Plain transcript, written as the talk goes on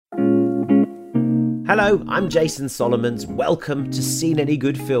Hello, I'm Jason Solomons. Welcome to Seen Any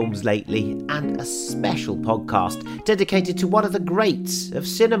Good Films Lately, and a special podcast dedicated to one of the greats of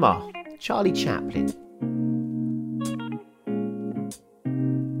cinema, Charlie Chaplin.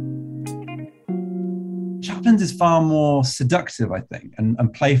 Chaplin's is far more seductive, I think,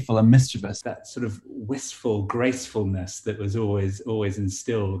 and playful and mischievous. That sort of wistful gracefulness that was always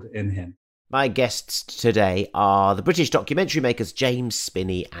instilled in him. My guests today are the British documentary makers James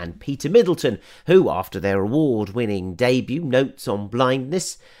Spinney and Peter Middleton, who, after their award-winning debut, Notes on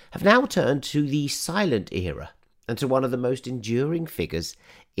Blindness, have now turned to the silent era and to one of the most enduring figures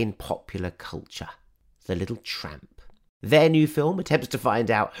in popular culture, the Little Tramp. Their new film attempts to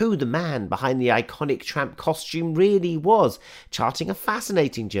find out who the man behind the iconic tramp costume really was, charting a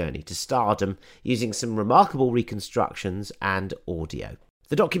fascinating journey to stardom using some remarkable reconstructions and audio.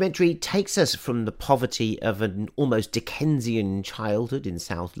 The documentary takes us from the poverty of an almost Dickensian childhood in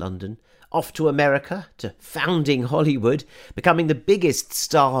South London, off to America, to founding Hollywood, becoming the biggest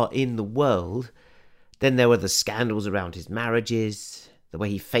star in the world. Then there were the scandals around his marriages, the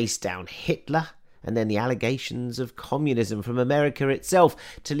way he faced down Hitler, and then the allegations of communism from America itself,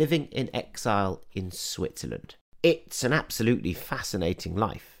 to living in exile in Switzerland. It's an absolutely fascinating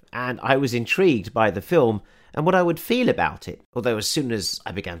life, and I was intrigued by the film and what I would feel about it, although as soon as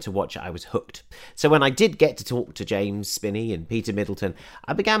I began to watch it, I was hooked. So when I did get to talk to James Spinney and Peter Middleton,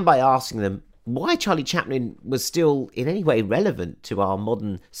 I began by asking them why Charlie Chaplin was still in any way relevant to our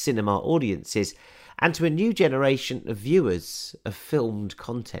modern cinema audiences and to a new generation of viewers of filmed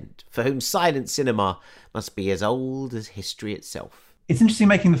content, for whom silent cinema must be as old as history itself. It's interesting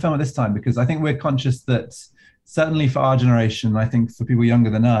making the film at this time because I think we're conscious that certainly for our generation, I think for people younger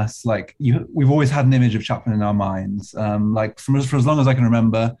than us, we've always had an image of Chaplin in our minds. For as long as I can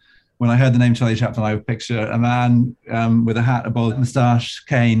remember, when I heard the name Charlie Chaplin, I would picture a man with a hat, a bald moustache,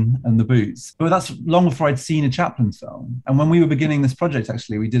 cane, and the boots. But that's long before I'd seen a Chaplin film. And when we were beginning this project,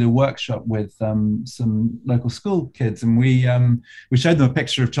 actually, we did a workshop with some local school kids, and we showed them a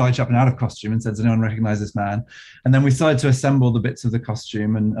picture of Charlie Chaplin out of costume and said, "Does anyone recognize this man?" And then we started to assemble the bits of the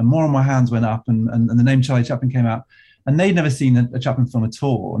costume, and more and more hands went up, and the name Charlie Chaplin came out. And they'd never seen a Chaplin film at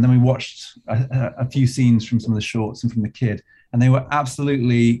all. And then we watched a few scenes from some of the shorts and from the kid, and they were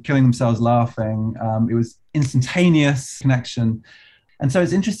absolutely killing themselves laughing. It was instantaneous connection. And so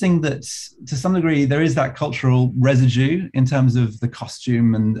it's interesting that to some degree, there is that cultural residue in terms of the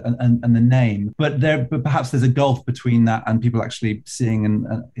costume and the name, but perhaps there's a gulf between that and people actually seeing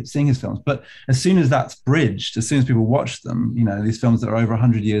his films. But as soon as that's bridged, as soon as people watch them, these films that are over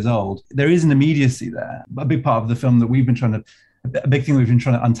 100 years old, there is an immediacy there. A big part of the film that a big thing we've been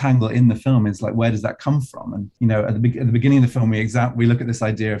trying to untangle in the film is where does that come from? And at the beginning of the film, we look at this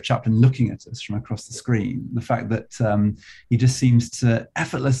idea of Chaplin looking at us from across the screen. The fact that he just seems to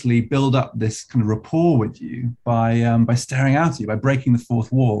effortlessly build up this kind of rapport with you by staring out at you, by breaking the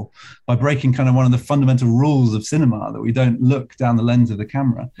fourth wall, by breaking kind of one of the fundamental rules of cinema that we don't look down the lens of the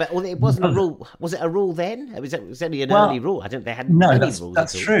camera. But it wasn't a rule. Was it a rule then? It was only an early rule. I don't. They hadn't. No, any rules.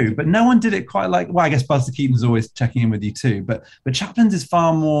 That's true. But no one did it quite like. Well, I guess Buster Keaton's always checking in with you too. But Chaplin's is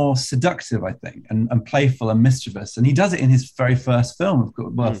far more seductive, I think, and playful and mischievous. And he does it in his very first film, of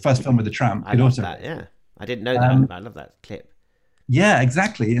course. Well, first film with the Tramp. I love that, yeah. I didn't know that, but I love that clip. Yeah,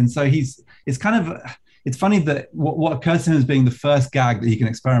 exactly. And so it's funny that what occurs to him as being the first gag that he can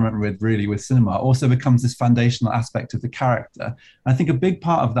experiment with cinema also becomes this foundational aspect of the character. And I think a big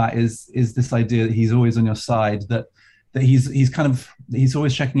part of that is this idea that he's always on your side, that he's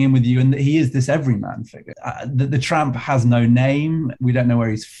always checking in with you, and that he is this everyman figure. The Tramp has no name. We don't know where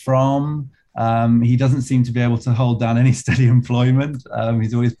he's from. He doesn't seem to be able to hold down any steady employment.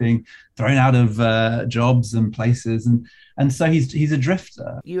 He's always being thrown out of jobs and places, and so he's a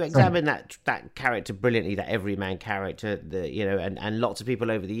drifter. You examine that character brilliantly, that everyman character. And lots of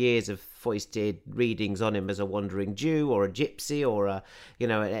people over the years have foisted readings on him as a wandering Jew or a gypsy or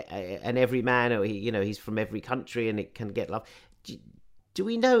an everyman, or he's from every country and it can get love. Do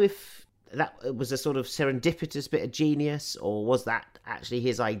we know if that was a sort of serendipitous bit of genius, or was that actually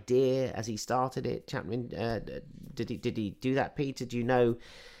his idea as he started it? Chaplin, did he do that, Peter? Do you know?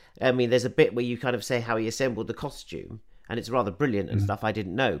 I mean, there's a bit where you kind of say how he assembled the costume, and it's rather brilliant and stuff I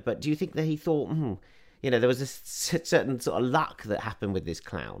didn't know. But do you think that he thought, there was a certain sort of luck that happened with this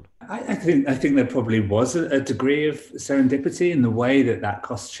clown? I think there probably was a degree of serendipity in the way that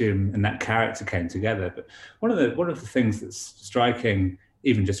costume and that character came together. But one of the things that's striking,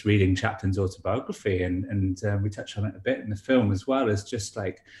 even just reading Chaplin's autobiography, and we touch on it a bit in the film as well, is just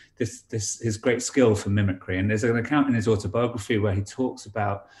this his great skill for mimicry. And there's an account in his autobiography where he talks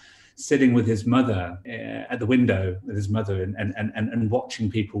about sitting with his mother at the window with his mother and watching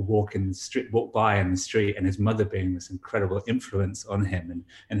people walk by in the street, and his mother being this incredible influence on him,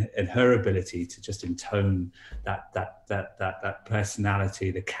 and her ability to just intone that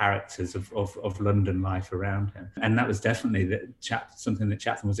personality, the characters of London life around him. And that was definitely something that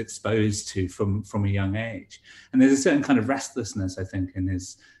Chaplin was exposed to from a young age. And there's a certain kind of restlessness, I think,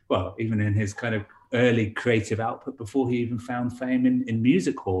 even in his kind of early creative output before he even found fame in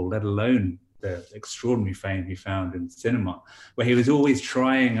music hall, let alone the extraordinary fame he found in cinema, where he was always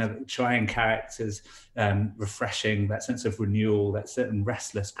trying characters, refreshing that sense of renewal, that certain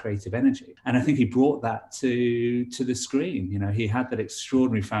restless creative energy. And I think he brought that to the screen. You know, he had that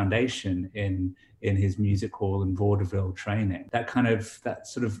extraordinary foundation in his music hall and vaudeville training, that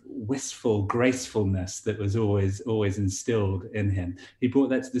sort of wistful gracefulness that was always instilled in him. He brought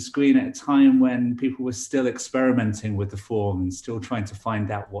that to the screen at a time when people were still experimenting with the form and still trying to find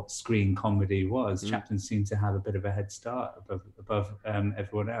out what screen comedy was. Chaplin seemed to have a bit of a head start above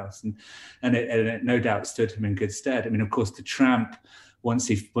everyone else, and it no doubt stood him in good stead. I mean, of course, the Tramp, once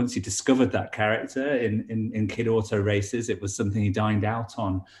he discovered that character in Kid Auto Races, it was something he dined out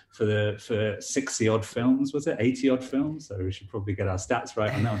on for 60 odd films, was it 80 odd films? So we should probably get our stats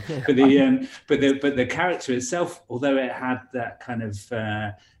right on that. But the character itself, although it had that kind of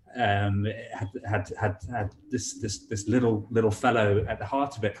had this little fellow at the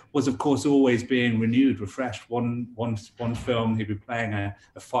heart of it, was of course always being renewed, refreshed. One film he'd be playing a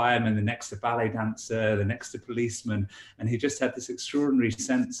fireman, the next a ballet dancer, the next a policeman, and he just had this extraordinary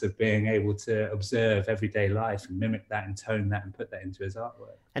sense of being able to observe everyday life and mimic that and tone that and put that into his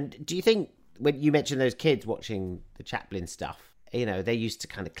artwork. And do you think, when you mentioned those kids watching the Chaplin stuff, you know, they used to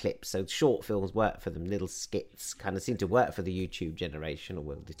kind of clip, so short films work for them, little skits kind of seem to work for the YouTube generation,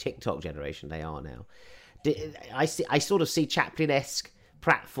 or the TikTok generation they are now. I sort of see Chaplin-esque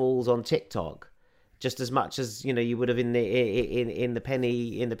pratfalls on TikTok just as much as, you know, you would have in the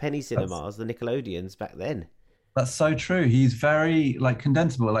penny cinemas, the Nickelodeons back then. That's so true. He's very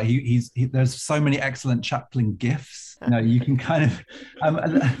condensable. Like he's there's so many excellent Chaplin gifs. You know, you can kind of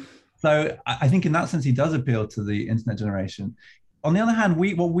so I think in that sense he does appeal to the internet generation. On the other hand,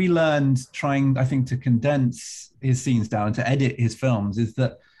 what we learned trying, I think, to condense his scenes down and to edit his films is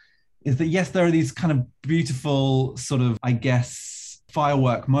that yes, there are these kind of beautiful sort of, I guess,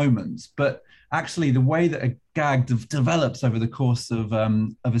 firework moments, but actually the way that a gag develops over the course of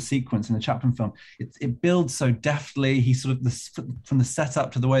a sequence in a Chaplin film, it builds so deftly. He sort of, from the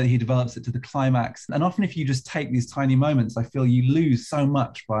setup to the way that he develops it to the climax. And often if you just take these tiny moments, I feel you lose so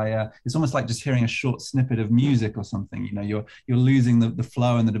much by, it's almost like just hearing a short snippet of music or something. You know, you're losing the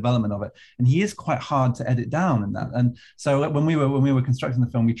flow and the development of it. And he is quite hard to edit down in that. And so when we were constructing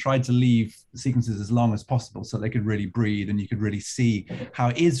the film, we tried to leave sequences as long as possible so they could really breathe and you could really see how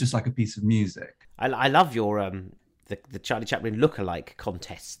it is just like a piece of music. I love your the Charlie Chaplin lookalike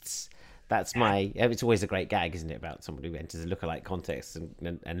contests. That's it's always a great gag, isn't it, about somebody who enters a lookalike contest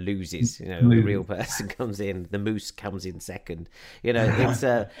and loses. You know, the real person comes in, the moose comes in second. You know,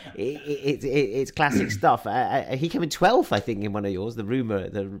 it's classic stuff. He came in 12th, I think, in one of yours. The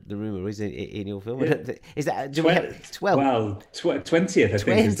rumor is in your film. Is that 12th? Well, 20th, I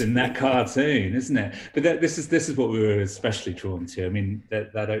think, is in that cartoon, isn't it? But this is what we were especially drawn to. I mean,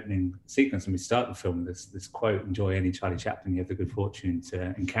 that opening sequence when we start the film, this quote: "Enjoy any Charlie Chaplin you have the good fortune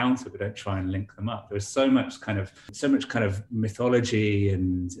to encounter, but don't try and link them up." There was so much kind of mythology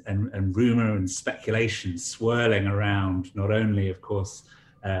and rumor and speculation swirling around, not only, of course,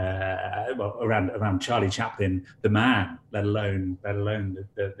 around Charlie Chaplin, the man, let alone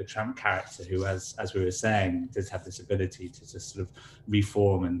the Tramp character, who, as we were saying, does have this ability to just sort of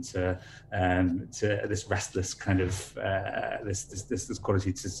reform and to this restless kind of this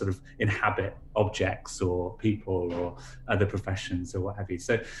quality to sort of inhabit objects or people or other professions or what have you.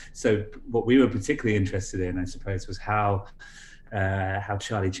 So what we were particularly interested in, I suppose, was how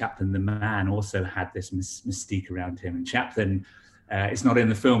Charlie Chaplin, the man, also had this mystique around him. And Chaplin, it's not in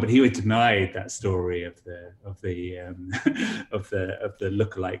the film, but he would deny that story of the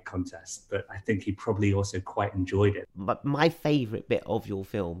lookalike contest. But I think he probably also quite enjoyed it. But my favourite bit of your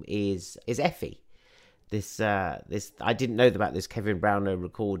film is Effie. This I didn't know about this Kevin Brownlow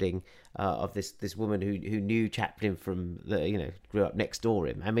recording of this woman who knew Chaplin from grew up next door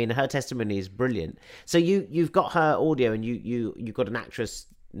him. I mean, her testimony is brilliant. So you've got her audio and you've got an actress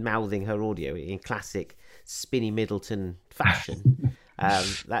mouthing her audio in classic Spinny Middleton fashion.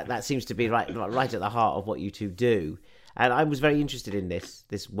 That seems to be right at the heart of what you two do. And I was very interested in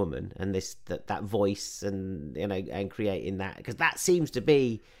this woman and that voice and creating that, because that seems to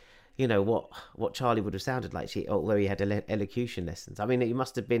be you know, what Charlie would have sounded like, although he had elocution lessons. I mean, it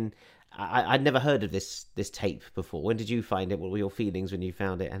must have been. I'd never heard of this tape before. When did you find it? What were your feelings when you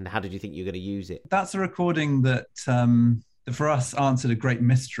found it, and how did you think you were going to use it? That's a recording that for us answered a great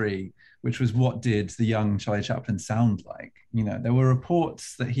mystery, which was, what did the young Charlie Chaplin sound like? You know, there were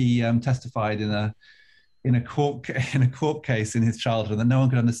reports that he testified in a court case in his childhood that no one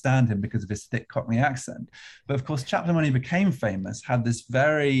could understand him because of his thick Cockney accent. But of course, Chaplin, when he became famous, had this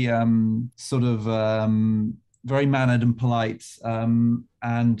very very mannered and polite, and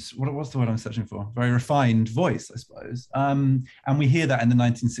what's the word I'm searching for? Very refined voice, I suppose. And we hear that in the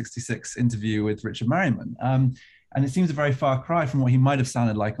 1966 interview with Richard Merriman. And it seems a very far cry from what he might have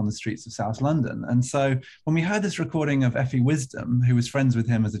sounded like on the streets of South London. And so when we heard this recording of Effie Wisdom, who was friends with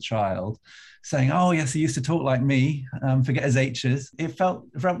him as a child, saying, "Oh yes, he used to talk like me, forget his H's," it felt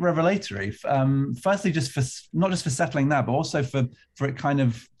revelatory. Firstly, not just for settling that, but also for it kind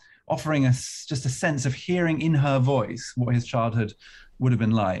of offering us just a sense of hearing in her voice what his childhood would have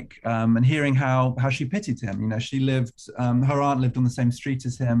been like, and hearing how she pitied him. You know, she lived, her aunt lived on the same street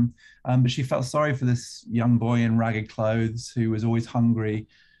as him, but she felt sorry for this young boy in ragged clothes who was always hungry,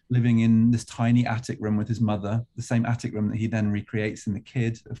 living in this tiny attic room with his mother, the same attic room that he then recreates in The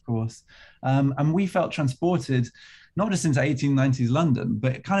Kid, of course. And we felt transported, not just into 1890s London,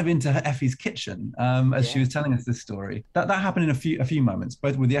 but kind of into Effie's kitchen as she was telling us this story. That happened in a few moments,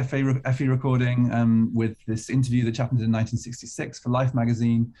 both with the Effie recording, with this interview that Chaplin did in 1966 for Life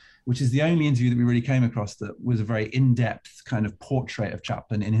magazine, which is the only interview that we really came across that was a very in-depth kind of portrait of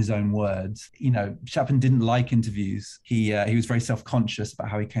Chaplin in his own words. You know, Chaplin didn't like interviews. He was very self-conscious about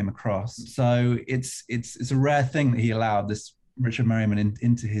how he came across. So it's a rare thing that he allowed this Richard Merriman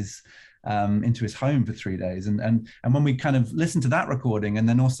into his home for 3 days. And when we kind of listened to that recording, and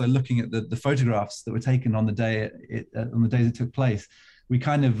then also looking at the photographs that were taken on the days it took place, we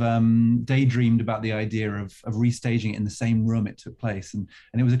kind of daydreamed about the idea of restaging it in the same room it took place. And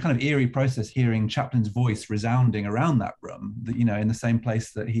it was a kind of eerie process hearing Chaplin's voice resounding around that room, that, you know, in the same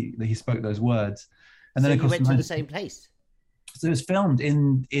place that he spoke those words. And then, so of course, you went to the same place? So it was filmed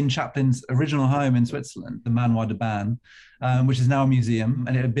in Chaplin's original home in Switzerland, the Manoir de Ban, which is now a museum,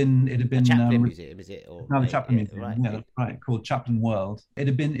 and it had been a Chaplin museum, is it? Or now the Chaplin Museum, right. Yeah, that's right, called Chaplin World.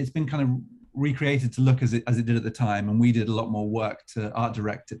 It's been kind of recreated to look as it did at the time, and we did a lot more work to art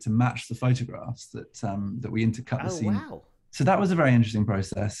direct it to match the photographs that we intercut the scene. Wow. So that was a very interesting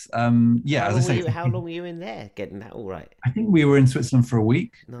process. How long were you in there getting that all right? I think we were in Switzerland for a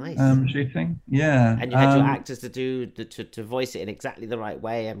week. Nice. Shooting. Yeah. And you had your actors to voice it in exactly the right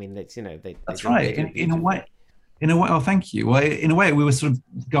way. I mean, it's, you know, that's right. In a way. Oh, thank you. Well, in a way, we were sort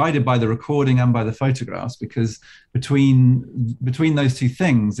of guided by the recording and by the photographs, because between those two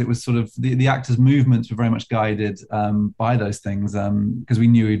things, it was sort of the actors' movements were very much guided by those things, because we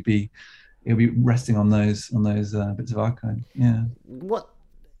knew it'd be resting on those bits of archive. Yeah. What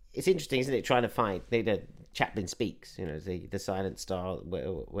it's interesting, isn't it? Trying to find Chaplin speaks. You know, the silent style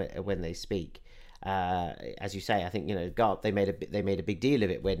when they speak. As you say, I think, you know, they made a big deal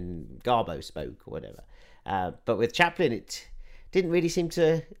of it when Garbo spoke or whatever. But with Chaplin, it didn't really seem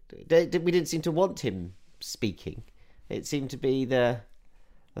to. We didn't seem to want him speaking. It seemed to be the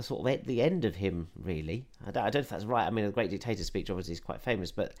sort of the end of him, really. I don't know if that's right. I mean, the Great Dictator speech obviously is quite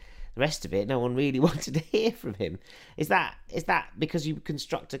famous, but the rest of it, no one really wanted to hear from him. Is that because you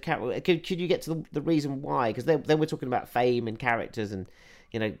construct a character? Could you get to the reason why? Because then we're talking about fame and characters and,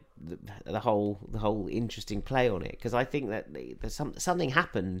 you know, the whole interesting play on it. Because I think that there's something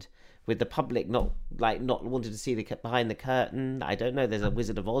happened with the public not wanting to see behind the curtain. I don't know. There's a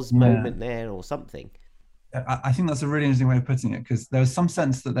Wizard of Oz moment there or something. I think that's a really interesting way of putting it, because there was some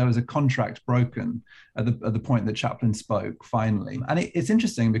sense that there was a contract broken at the point that Chaplin spoke finally. And it's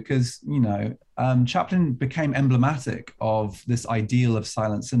interesting because, you know, Chaplin became emblematic of this ideal of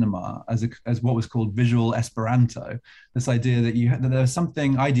silent cinema as what was called visual Esperanto. This idea that there was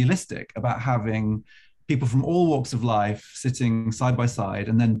something idealistic about having people from all walks of life sitting side by side,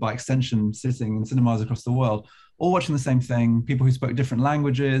 and then by extension sitting in cinemas across the world, all watching the same thing, people who spoke different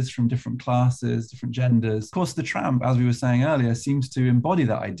languages, from different classes, different genders. Of course, the Tramp, as we were saying earlier, seems to embody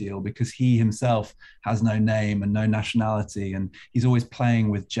that ideal, because he himself has no name and no nationality, and he's always playing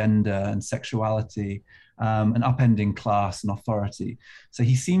with gender and sexuality. and upending class and authority. So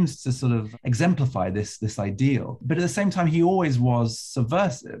he seems to sort of exemplify this ideal. But at the same time, he always was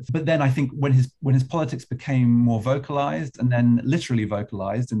subversive. But then I think when his politics became more vocalized, and then literally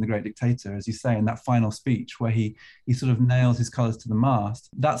vocalized in The Great Dictator, as you say, in that final speech where he sort of nails his colors to the mast,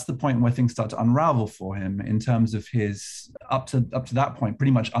 that's the point where things start to unravel for him in terms of his up to that point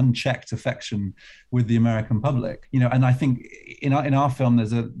pretty much unchecked affection with the American public. And I think in our film, there's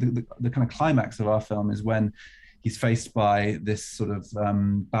the kind of climax of our film is when he's faced by this sort of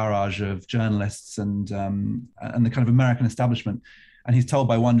barrage of journalists and the kind of American establishment. And he's told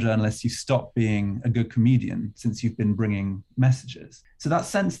by one journalist, you stop being a good comedian since you've been bringing messages. So that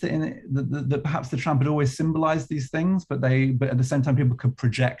sense that perhaps the Tramp had always symbolized these things, but at the same time, people could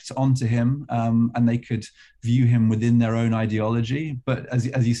project onto him and they could view him within their own ideology. But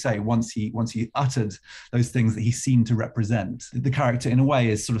as you say, once he uttered those things that he seemed to represent, the character in a way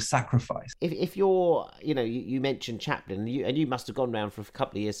is sort of sacrificed. If you're, you mentioned Chaplin, and you must have gone around for a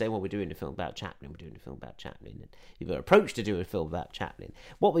couple of years saying, well, we're doing a film about Chaplin, and you were approached to do a film about Chaplin.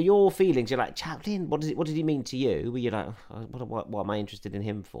 What were your feelings? You're like, Chaplin, what did he mean to you? Were you like, what am I interested in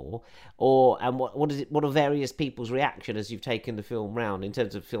him for? What are various people's reaction as you've taken the film round in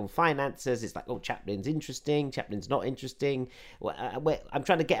terms of film finances? It's like, oh, Chaplin's interesting, Chaplin's not interesting. I'm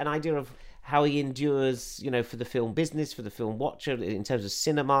trying to get an idea of how he endures, for the film business, for the film watcher, in terms of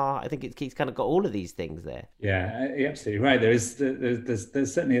cinema. I think he's kind of got all of these things there. Yeah, you're absolutely right. There's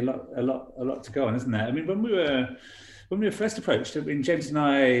certainly a lot to go on, isn't there? I mean, when we were first approached, James and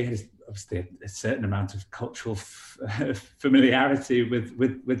I had obviously a certain amount of cultural familiarity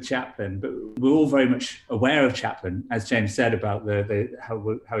with Chaplin, but we're all very much aware of Chaplin, as James said, about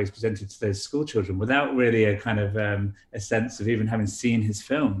how he's presented to those school children, without really a kind of a sense of even having seen his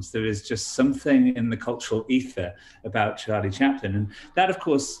films. There is just something in the cultural ether about Charlie Chaplin, and that, of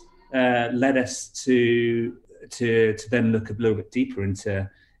course, led us to then look a little bit deeper into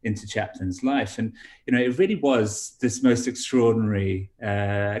Chaplin's life. And, it really was this most extraordinary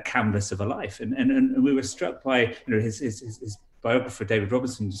canvas of a life. And we were struck by, his biographer, David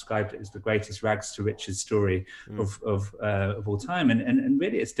Robinson, described it as the greatest rags to riches story of all time. And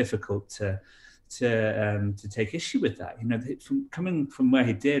really it's difficult to take issue with that, from coming from where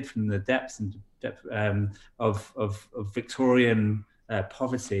he did, from the depths of Victorian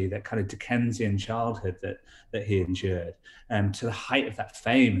poverty, that kind of Dickensian childhood that he endured, to the height of that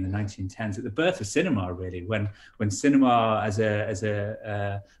fame in the 1910s, at the birth of cinema, really, when cinema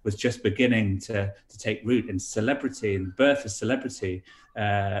was just beginning to take root, and celebrity, and the birth of celebrity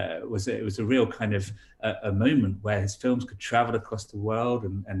was a real kind of a moment where his films could travel across the world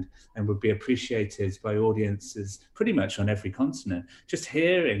and would be appreciated by audiences pretty much on every continent. Just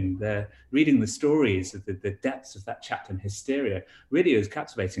reading the stories of the depths of that Chaplin hysteria really was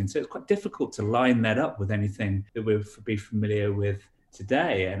captivating. So it's quite difficult to line that up with anything that we'd be familiar with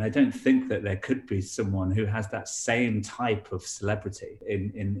today. And I don't think that there could be someone who has that same type of celebrity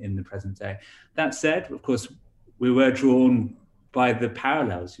in the present day. That said, of course, we were drawn by the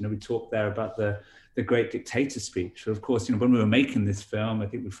parallels. We talked there about the Great Dictator speech. Of course, when we were making this film, I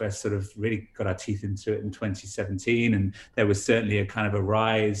think we first sort of really got our teeth into it in 2017, and there was certainly a kind of a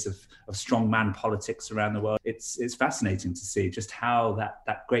rise of strongman politics around the world. It's fascinating to see just how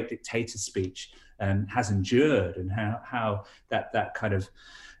that Great Dictator speech has endured, and how that kind of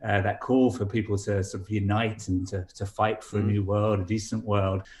that call for people to sort of unite and to fight for a new world, a decent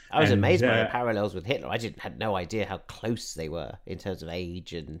world. I was amazed by the parallels with Hitler. I had no idea how close they were in terms of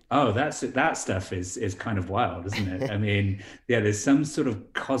age and. Oh, that stuff is kind of wild, isn't it? I mean, yeah, there's some sort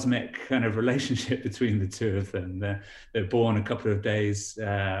of cosmic kind of relationship between the two of them. They're born a couple of days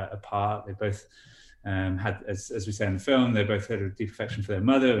apart. They both had, as we say in the film, they both had a deep affection for their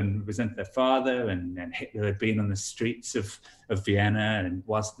mother and resented their father, and Hitler had been on the streets of Vienna, and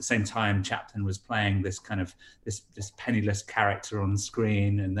whilst at the same time Chaplin was playing this kind of this penniless character on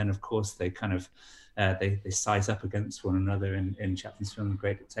screen, and then of course they kind of they size up against one another in Chaplin's film The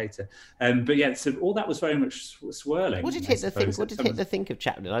Great Dictator. But yeah, so all that was very much swirling. What did Hitler think of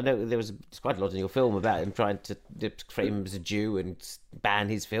Chaplin? I know there was quite a lot in your film about him trying to frame him as a Jew and ban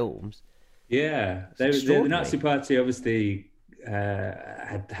his films. Yeah, the Nazi Party obviously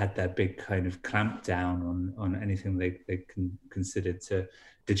had their big kind of clamp down on anything they considered to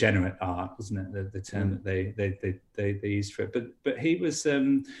degenerate art, wasn't it? The term that they used for it. But he was.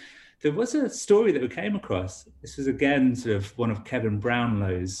 There was a story that we came across. This was again sort of one of Kevin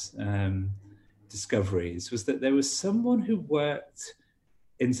Brownlow's discoveries. Was that there was someone who worked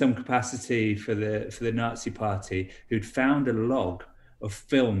in some capacity for the Nazi Party who'd found a log of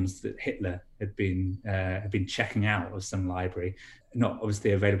films that Hitler had been checking out of some library, not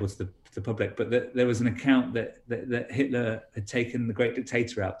obviously available to the public, but there was an account that Hitler had taken the Great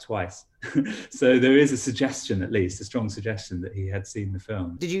Dictator out twice. So there is a suggestion, at least a strong suggestion, that he had seen the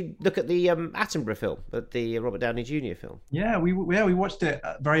film. Did you look at the Attenborough film, the Robert Downey Jr. film? Yeah, we watched it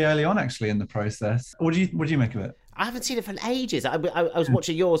very early on, actually, in the process. What do you make of it? I haven't seen it for ages. I was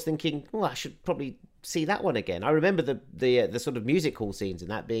watching yours, thinking, "Oh, I should probably see that one again." I remember the sort of music hall scenes and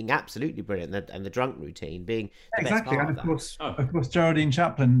that being absolutely brilliant, and the drunk routine being the exactly. best part And of course, Geraldine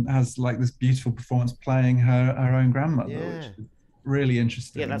Chaplin has like this beautiful performance playing her own grandmother, which is really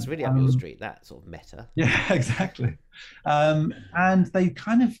interesting. Yeah, that's really up your street. That sort of meta. Yeah, exactly. And they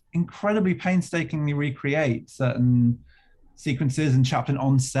kind of incredibly painstakingly recreate certain sequences and Chaplin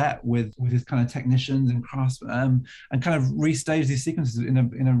on set with his kind of technicians and craftsmen, and kind of restage these sequences in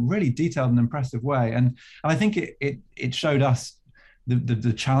a really detailed and impressive way. And I think it showed us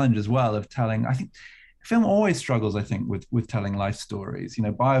the challenge as well of telling. I think film always struggles, I think, with telling life stories. You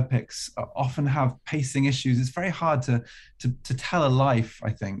know, biopics often have pacing issues. It's very hard to tell a life,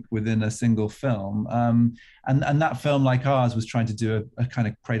 I think, within a single film. And that film, like ours, was trying to do a kind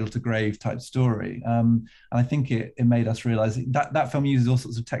of cradle to grave type story. And I think it made us realize that film uses all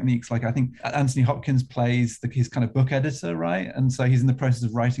sorts of techniques. Like, I think Anthony Hopkins plays his kind of book editor, right? And so he's in the process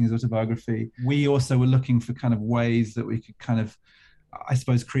of writing his autobiography. We also were looking for kind of ways that we could kind of, I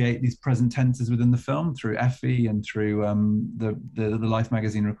suppose, create these present tenses within the film through Effie and through the Life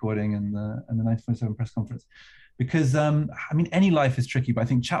magazine recording and the 1947 press conference. Because, I mean, any life is tricky, but I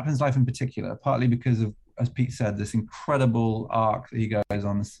think Chaplin's life in particular, partly because of, as Pete said, this incredible arc that he goes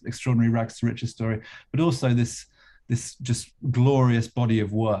on, this extraordinary rags to riches story, but also this just glorious body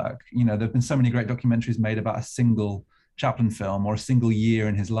of work. You know, there have been so many great documentaries made about a single Chaplin film or a single year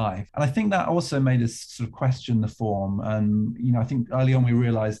in his life. And I think that also made us sort of question the form. And, you know, I think early on we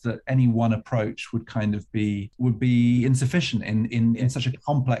realized that any one approach would be insufficient in such a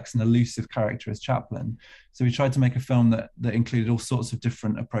complex and elusive character as Chaplin. So we tried to make a film that included all sorts of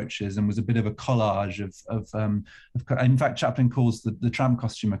different approaches and was a bit of a collage of in fact, Chaplin calls the tramp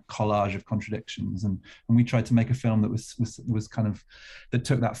costume a collage of contradictions. And we tried to make a film that was kind of, that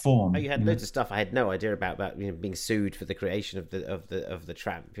took that form. Oh, you had loads of stuff I had no idea about being sued for the creation of the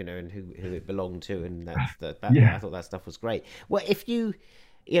tramp, and who it belonged to, and I thought that stuff was great. Well, if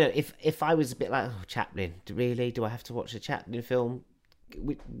I was a bit like, oh, Chaplin, really, do I have to watch a Chaplin film?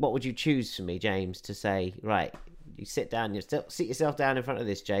 What would you choose for me, James, to say, right, you sit yourself down in front of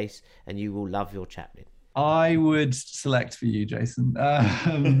this, Jace, and you will love your Chaplin? I would select for you, Jason.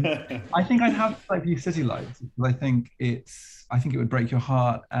 I think I'd have like View City Lights, because I think it would break your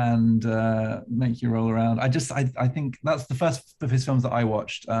heart and make you roll around. I think that's the first of his films that I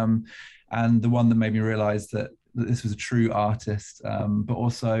watched, and the one that made me realize that this was a true artist. But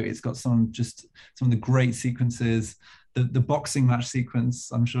also, it's got some of the great sequences. The boxing match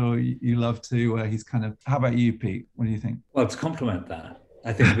sequence, I'm sure you love too, where he's kind of. How about you, Pete? What do you think? Well, to complement that,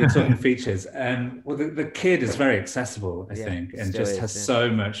 I think we're talking features. Well, the kid is very accessible, I think, and just has so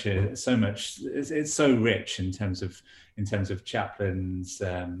much. It's so rich in terms of Chaplin's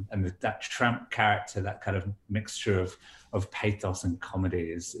and that tramp character, that kind of mixture of pathos and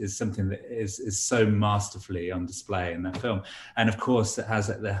comedy is something that is so masterfully on display in that film. And of course, it has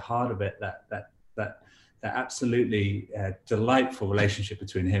at the heart of it that absolutely delightful relationship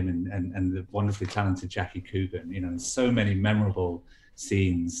between him and the wonderfully talented Jackie Coogan. So many memorable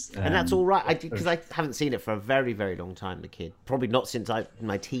scenes, and that's all right, because I haven't seen it for a very, very long time. The kid, probably not since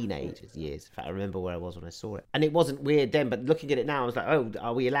my teenage years. In fact, I remember where I was when I saw it, and it wasn't weird then. But looking at it now, I was like, oh,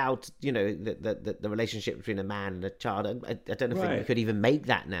 are we allowed? The relationship between a man and a child. I don't know if we could even make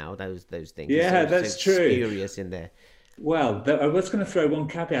that now. Those things. Yeah, that's true. Spurious in there. Well, I was going to throw one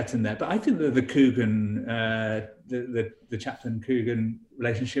caveat in there, but I think that the Coogan, the Chaplin-Coogan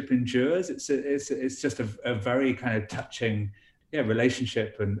relationship endures. It's just a very kind of touching,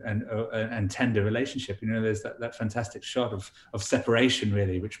 relationship and tender relationship. There's that fantastic shot of separation,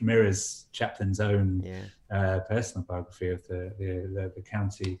 really, which mirrors Chaplin's own personal biography of the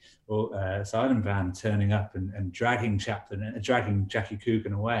county asylum van turning up and dragging Chaplin and dragging Jackie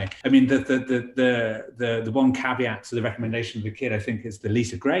Coogan away. I mean, the one caveat to the recommendation of the kid, I think, is the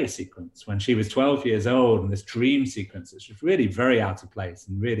Lisa Gray sequence when she was 12 years old, and this dream sequence is just really very out of place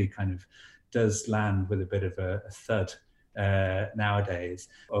and really kind of does land with a bit of a thud nowadays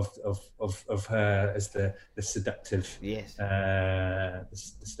of her as the seductive the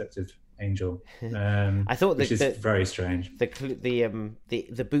seductive angel. I thought which is very strange.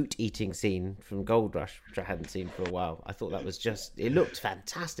 The boot eating scene from Gold Rush, which I hadn't seen for a while, I thought that was it looked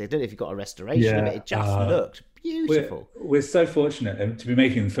fantastic. I don't know if you got a restoration of it. It just looked beautiful. We're so fortunate to be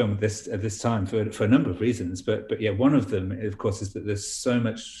making the film at this time for a number of reasons, but yeah, one of them, of course, is that there's so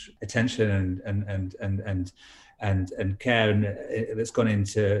much attention and care that's gone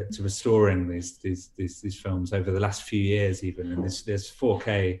into restoring these films over the last few years, even. And there's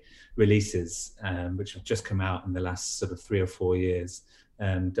 4K releases which have just come out in the last sort of 3 or 4 years.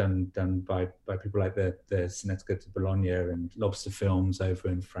 Done by people like the Cineteca di Bologna and Lobster Films over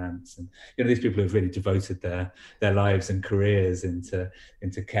in France, and these people have really devoted their lives and careers into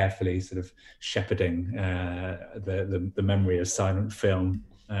carefully sort of shepherding the memory of silent film.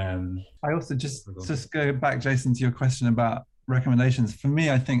 I also just go back, Jason, to your question about recommendations. For me,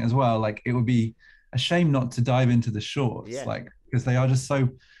 I think as well, like it would be a shame not to dive into the shorts, because they are just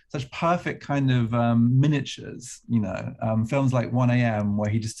such perfect kind of miniatures, films like 1 a.m. where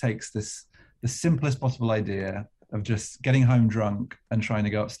he just takes the simplest possible idea of just getting home drunk and trying to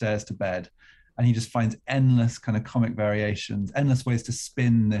go upstairs to bed. And he just finds endless kind of comic variations, endless ways to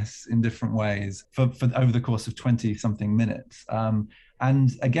spin this in different ways for over the course of 20 something minutes.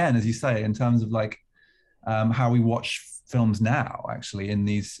 And again, as you say, in terms of like how we watch films now, actually in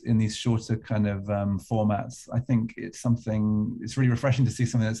these shorter kind of formats, I think it's really refreshing to see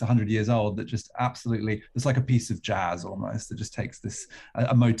something that's 100 years old that just absolutely, it's like a piece of jazz almost, that just takes this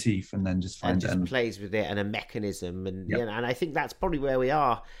a motif and then just finds and plays with it and a mechanism, and and I think that's probably where we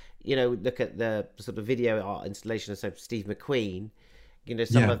are. Look at the sort of video art installation of Steve McQueen.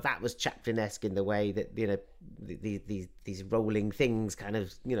 Some of that was Chaplin-esque in the way that these rolling things, kind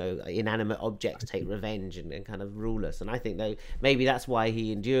of inanimate objects take revenge and kind of rule us. And I think maybe that's why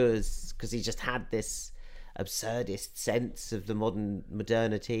he endures, because he just had this absurdist sense of the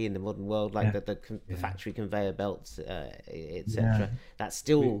modernity in the modern world, like the factory conveyor belts, etc. That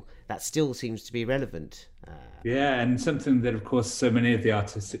still seems to be relevant. And something that, of course, so many of the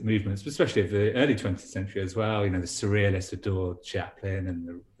artistic movements, especially of the early 20th century as well, the surrealists adored Chaplin, and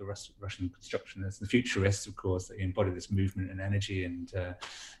the Russian constructionists, the futurists, of course, that embody this movement and energy and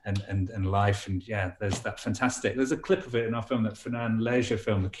life. And there's that fantastic. There's a clip of it in our film, that Fernand Léger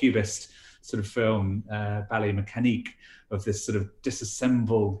film, the Cubist sort of film, Ballet Mécanique, of this sort of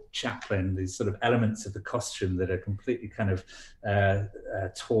disassembled Chaplin, these sort of elements of the costume that are completely kind of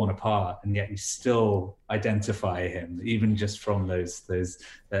torn apart, and yet you still identify him, even just from those the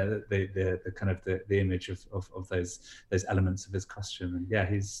kind of the image of those elements of his costume. And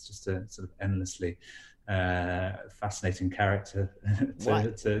he's just a sort of endlessly fascinating character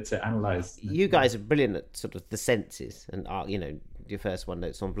to analyze. You guys are brilliant at sort of the senses and art, your first one,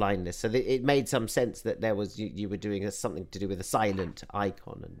 Notes on Blindness, so it made some sense that there was you were doing something to do with a silent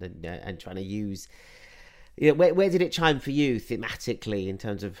icon and trying to use. Where did it chime for you thematically, in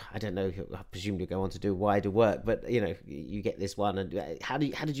terms of, I don't know, I presume you go on to do wider work, but you get this one, and how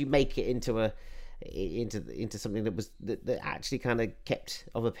did you make it into something that actually kind of kept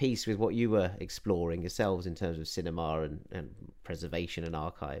of a piece with what you were exploring yourselves in terms of cinema and preservation and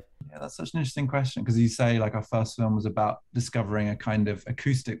archive? That's such an interesting question, because you say, like, our first film was about discovering a kind of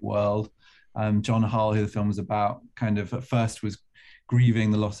acoustic world. John Hull, who the film was about, kind of at first was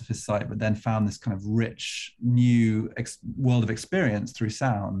grieving the loss of his sight, but then found this kind of rich new world of experience through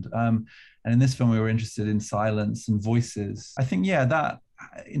sound. And in this film, we were interested in silence and voices. I think, that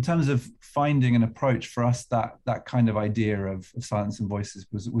in terms of finding an approach for us, that kind of idea of silence and voices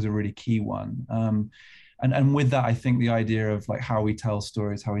was a really key one. And with that, I think the idea of like how we tell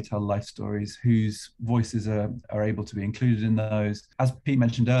stories, how we tell life stories, whose voices are able to be included in those. As Pete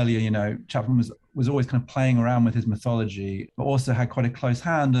mentioned earlier, Chaplin was always kind of playing around with his mythology, but also had quite a close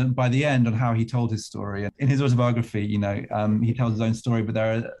hand by the end on how he told his story. In his autobiography, he tells his own story, but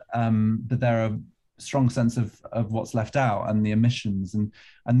there are strong sense of what's left out and the omissions, and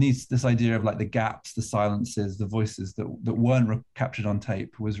this idea of like the gaps, the silences, the voices that weren't captured on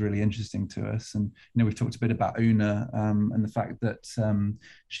tape was really interesting to us. And we've talked a bit about Una and the fact that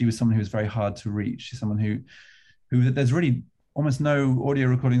she was someone who was very hard to reach. She's someone who there's really almost no audio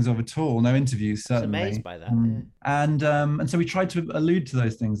recordings of at all, no interviews, certainly. I was amazed by that. And so we tried to allude to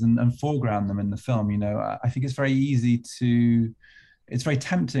those things and foreground them in the film. I think it's very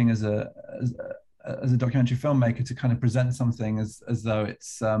tempting as a documentary filmmaker to kind of present something as though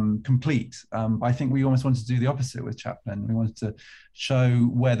it's complete. But I think we almost wanted to do the opposite with Chaplin. We wanted to show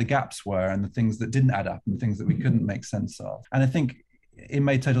where the gaps were and the things that didn't add up and the things that we couldn't make sense of. And I think it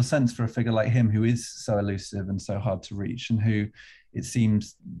made total sense for a figure like him, who is so elusive and so hard to reach, and who, it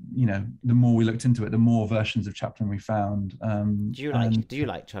seems, the more we looked into it, the more versions of Chaplin we found. Do you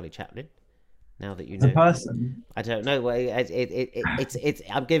like Charlie Chaplin? Now that you know the person, I don't know. It's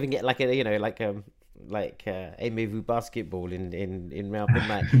I'm giving it like like Aimez Vous Basketball in Round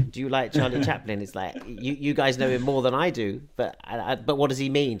Midnight. Do you like Charlie Chaplin? It's like you guys know him more than I do, but what does he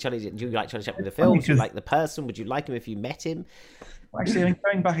mean? Do you like Charlie Chaplin the film? Do you like the person? Would you like him if you met him? Well, actually, I mean,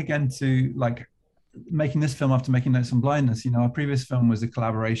 going back again to like making this film after making Notes on Blindness, our previous film was a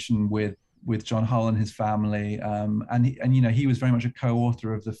collaboration with John Hull and his family, and he was very much a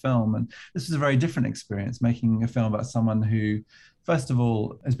co-author of the film, and this was a very different experience, making a film about someone who, first of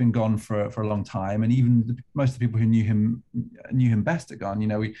all, has been gone for a long time, and even most of the people who knew him best are gone.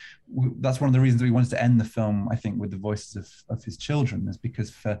 That's one of the reasons we wanted to end the film, I think, with the voices of his children, is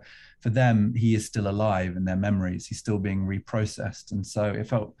because for them he is still alive in their memories. He's still being reprocessed, and so it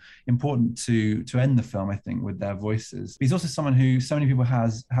felt important to end the film, I think, with their voices. He's also someone who so many people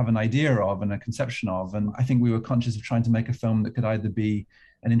have an idea of and a conception of, and I think we were conscious of trying to make a film that could either be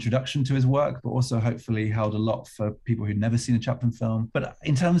an introduction to his work, but also hopefully held a lot for people who'd never seen a Chaplin film. But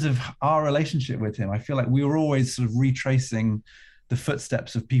in terms of our relationship with him, I feel like we were always sort of retracing the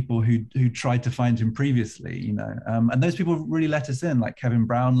footsteps of people who tried to find him previously, and those people really let us in, like Kevin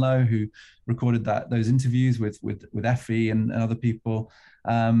Brownlow, who recorded those interviews with Effie and other people.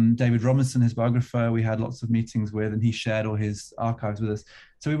 David Robinson, his biographer, we had lots of meetings with, and he shared all his archives with us.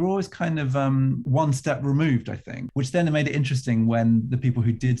 So we were always kind of one step removed, I think, which then made it interesting when the people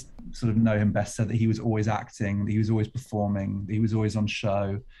who did sort of know him best said that he was always acting, that he was always performing, that he was always on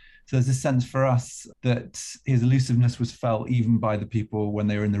show. So there's this sense for us that his elusiveness was felt even by the people when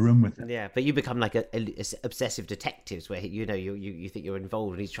they were in the room with him. Yeah, but you become like a obsessive detectives where you think you're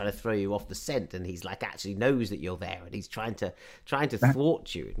involved, and he's trying to throw you off the scent, and he's like actually knows that you're there, and he's trying to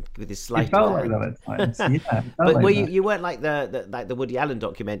thwart you with his sleight of hand. It felt like that at times. Yeah, but you weren't like the Woody Allen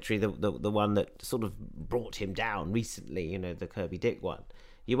documentary, the one that sort of brought him down recently, the Kirby Dick one.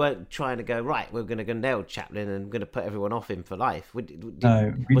 You weren't trying to go, right, we're going to go nail Chaplin and going to put everyone off him for life.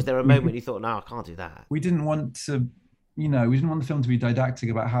 Was there a moment you thought, no, I can't do that? We didn't want to, we didn't want the film to be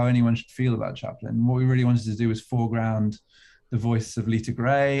didactic about how anyone should feel about Chaplin. What we really wanted to do was foreground the voice of Lita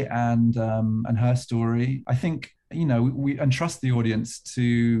Grey and her story. I think, we entrust the audience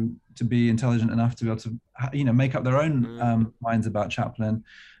to be intelligent enough to be able to, make up their own minds about Chaplin.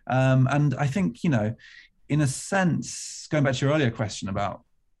 And I think, in a sense, going back to your earlier question about,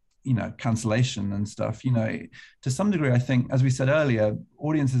 cancellation and stuff, to some degree, I think, as we said earlier,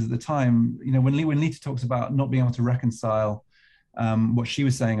 audiences at the time, when Lita talks about not being able to reconcile what she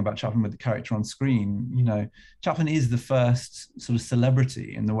was saying about Chaplin with the character on screen, Chaplin is the first sort of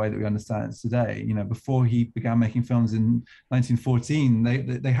celebrity in the way that we understand it today. Before he began making films in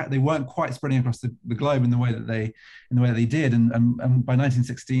 1914, they weren't quite spreading across the globe in the way that they did, and by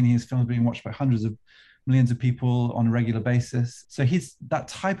 1916, his films being watched by hundreds of millions of people on a regular basis. So that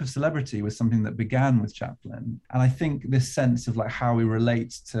type of celebrity was something that began with Chaplin. And I think this sense of like how we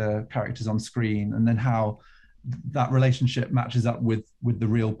relate to characters on screen, and then how that relationship matches up with the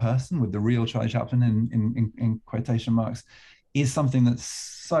real person, with the real Charlie Chaplin in quotation marks, is something that's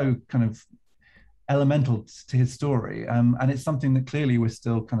so kind of elemental to his story. And it's something that clearly we're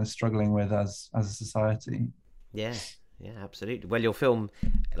still kind of struggling with as a society. Yeah. Yeah, absolutely. Well, your film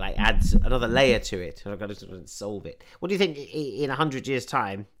adds another layer to it. I've got to sort of solve it. What do you think in 100 years'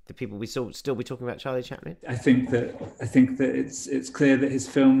 time, the people we still be talking about Charlie Chaplin? I think that it's clear that his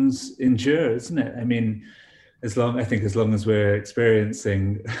films endure, isn't it? I mean, as long as we're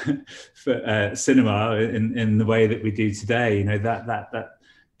experiencing cinema in the way that we do today,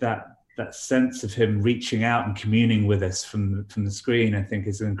 that sense of him reaching out and communing with us from the screen, I think,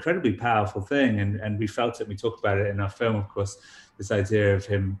 is an incredibly powerful thing. And we felt it, we talk about it in our film, of course, this idea of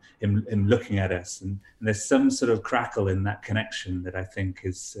him looking at us. And there's some sort of crackle in that connection that I think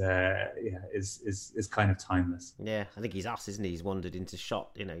is kind of timeless. Yeah, I think he's us, isn't he? He's wandered into shot,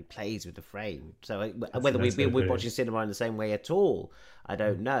 he plays with the frame. So whether we're watching cinema in the same way at all, I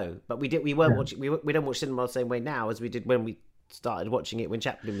don't know. But we weren't watching, we don't watch cinema the same way now as we did when we started watching it when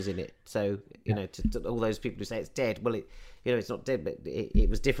Chaplin was in it. So to all those people who say it's dead, well, it's not dead, but it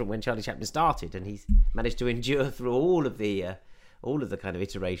was different when Charlie Chaplin started, and he's managed to endure through all of the kind of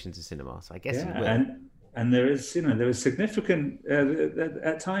iterations of cinema. So I guess he will. And there is significant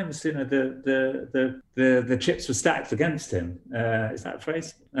at times, the chips were stacked against him. Is that a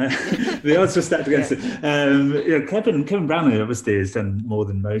phrase? The odds were stacked against him. Kevin Brownlow obviously has done more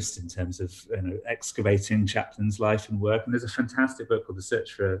than most in terms of excavating Chaplin's life and work. And there's a fantastic book called The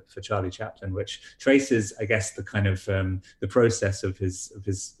Search for Charlie Chaplin, which traces, I guess, the kind of the process of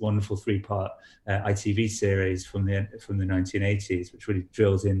his wonderful 3-part ITV series from the 1980s, which really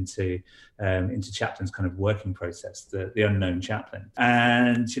drills into Chaplin's kind of working process, the unknown Chaplin.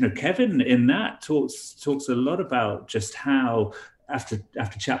 And Kevin in that talks a lot about just how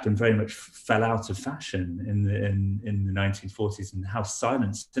after Chaplin very much fell out of fashion in the 1940s, and how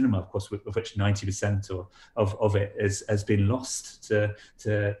silent cinema, of course, of which 90% of it has been lost to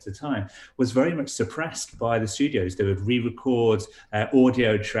time, was very much suppressed by the studios. They would re-record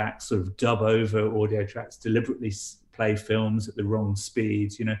audio tracks, sort of dub over audio tracks, deliberately play films at the wrong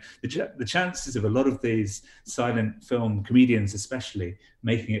speed. You know, the chances of a lot of these silent film comedians, especially,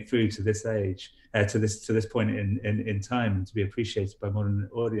 making it through to this age, to this point in time, and to be appreciated by modern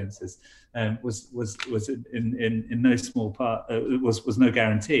audiences, was in no small part was no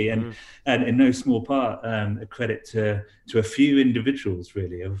guarantee, and in no small part a credit to a few individuals,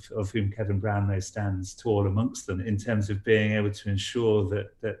 really, of whom Kevin Brownlow stands tall amongst them, in terms of being able to ensure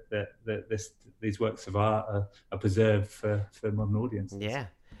that these works of art are preserved for modern audiences. Yeah,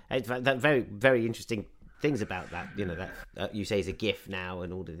 that very, very interesting things about that, you know, that you say is a GIF now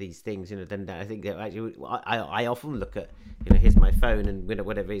and all of these things, you know. Then I think that actually I often look at, you know, here's my phone and, you know,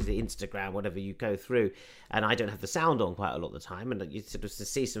 whatever is the Instagram, whatever you go through, and I don't have the sound on quite a lot of the time, and you sort of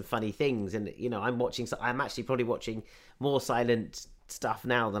see some funny things, and, you know, I'm actually probably watching more silent stuff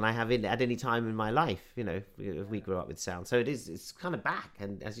now than I have at any time in my life, you know, if we grew up with sound. So it's kind of back,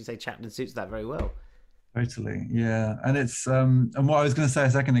 and as you say, Chaplin suits that very well. Totally, yeah. And it's and what I was going to say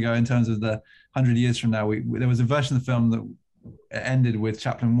a second ago, in terms of the 100 years from now, there was a version of the film that ended with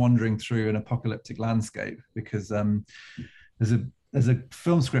Chaplin wandering through an apocalyptic landscape, because there's a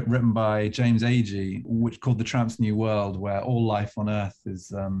film script written by James Agee, which called The Tramp's New World, where all life on Earth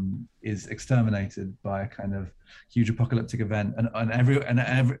is exterminated by a kind of huge apocalyptic event, and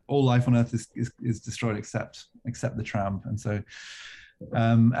every all life on Earth is destroyed except the tramp. And so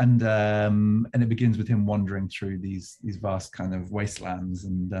and it begins with him wandering through these vast kind of wastelands,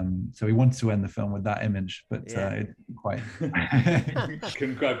 and so he wanted to end the film with that image, but it didn't quite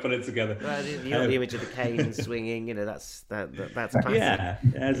couldn't quite put it together. Well, the image of the cane swinging, you know, that's classic. Yeah,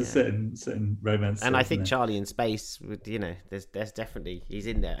 there's a certain romance. And I think Charlie in Space, you know, there's definitely, he's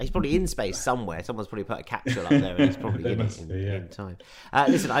in there. He's probably in space somewhere. Someone's probably put a capsule up there, and he's probably in time.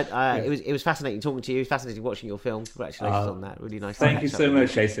 Listen, it was fascinating talking to you. It was fascinating watching your film. Congratulations on that. Really nice. Thank you so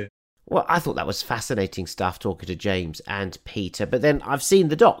much, Jason. Well, I thought that was fascinating stuff, talking to James and Peter. But then I've seen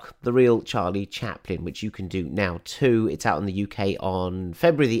the doc, The Real Charlie Chaplin, which you can do now too. It's out in the UK on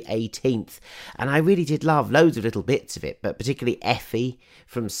February the 18th. And I really did love loads of little bits of it, but particularly Effie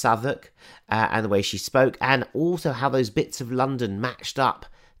from Southwark and the way she spoke, and also how those bits of London matched up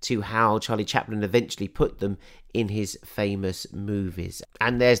to how Charlie Chaplin eventually put them in his famous movies.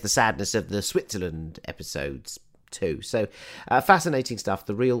 And there's the sadness of the Switzerland episodes too. So fascinating stuff,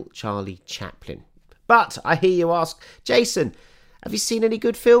 The Real Charlie Chaplin. But I hear you ask, Jason, have you seen any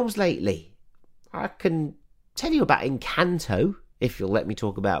good films lately? I can tell you about Encanto, if you'll let me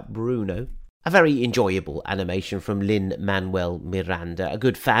talk about Bruno. A very enjoyable animation from Lin-Manuel Miranda. A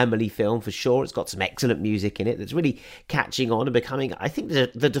good family film for sure. It's got some excellent music in it that's really catching on and becoming, I think,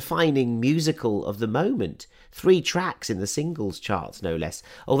 the defining musical of the moment. 3 tracks in the singles charts, no less.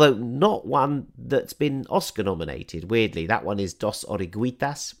 Although not one that's been Oscar nominated, weirdly. That one is Dos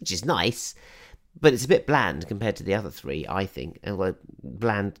Oruguitas, which is nice, but it's a bit bland compared to the other 3, I think. Although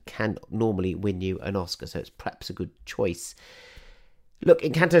bland can normally win you an Oscar, so it's perhaps a good choice. Look,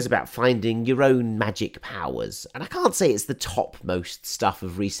 Encanto's about finding your own magic powers, and I can't say it's the topmost stuff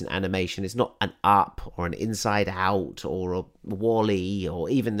of recent animation. It's not an Up or an Inside Out or a WALL-E or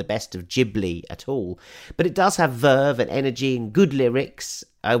even the best of Ghibli at all, but it does have verve and energy and good lyrics,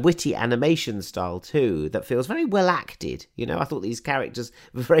 a witty animation style too that feels very well acted. You know, I thought these characters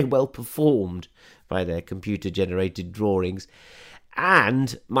were very well performed by their computer-generated drawings,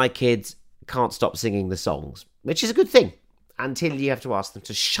 and my kids can't stop singing the songs, which is a good thing. Until you have to ask them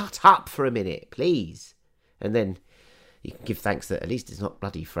to shut up for a minute, please. And then you can give thanks that at least it's not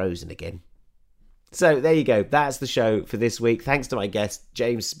bloody frozen again. So there you go. That's the show for this week. Thanks to my guests,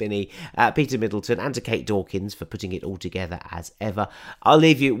 James Spinney, Peter Middleton, and to Kate Dawkins for putting it all together as ever. I'll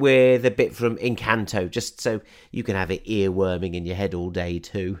leave you with a bit from Encanto, just so you can have it earworming in your head all day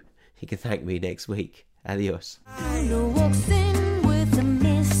too. You can thank me next week. Adios. Walks in with a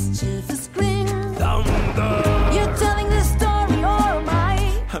mischievous grin. You're telling this story, or am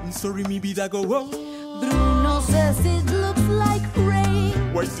I? I'm sorry, maybe that go wrong. Bruno says it looks like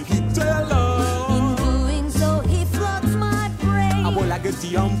rain. Why did he tell us? In doing so, he floods my brain. I will like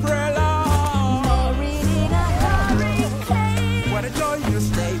the umbrella.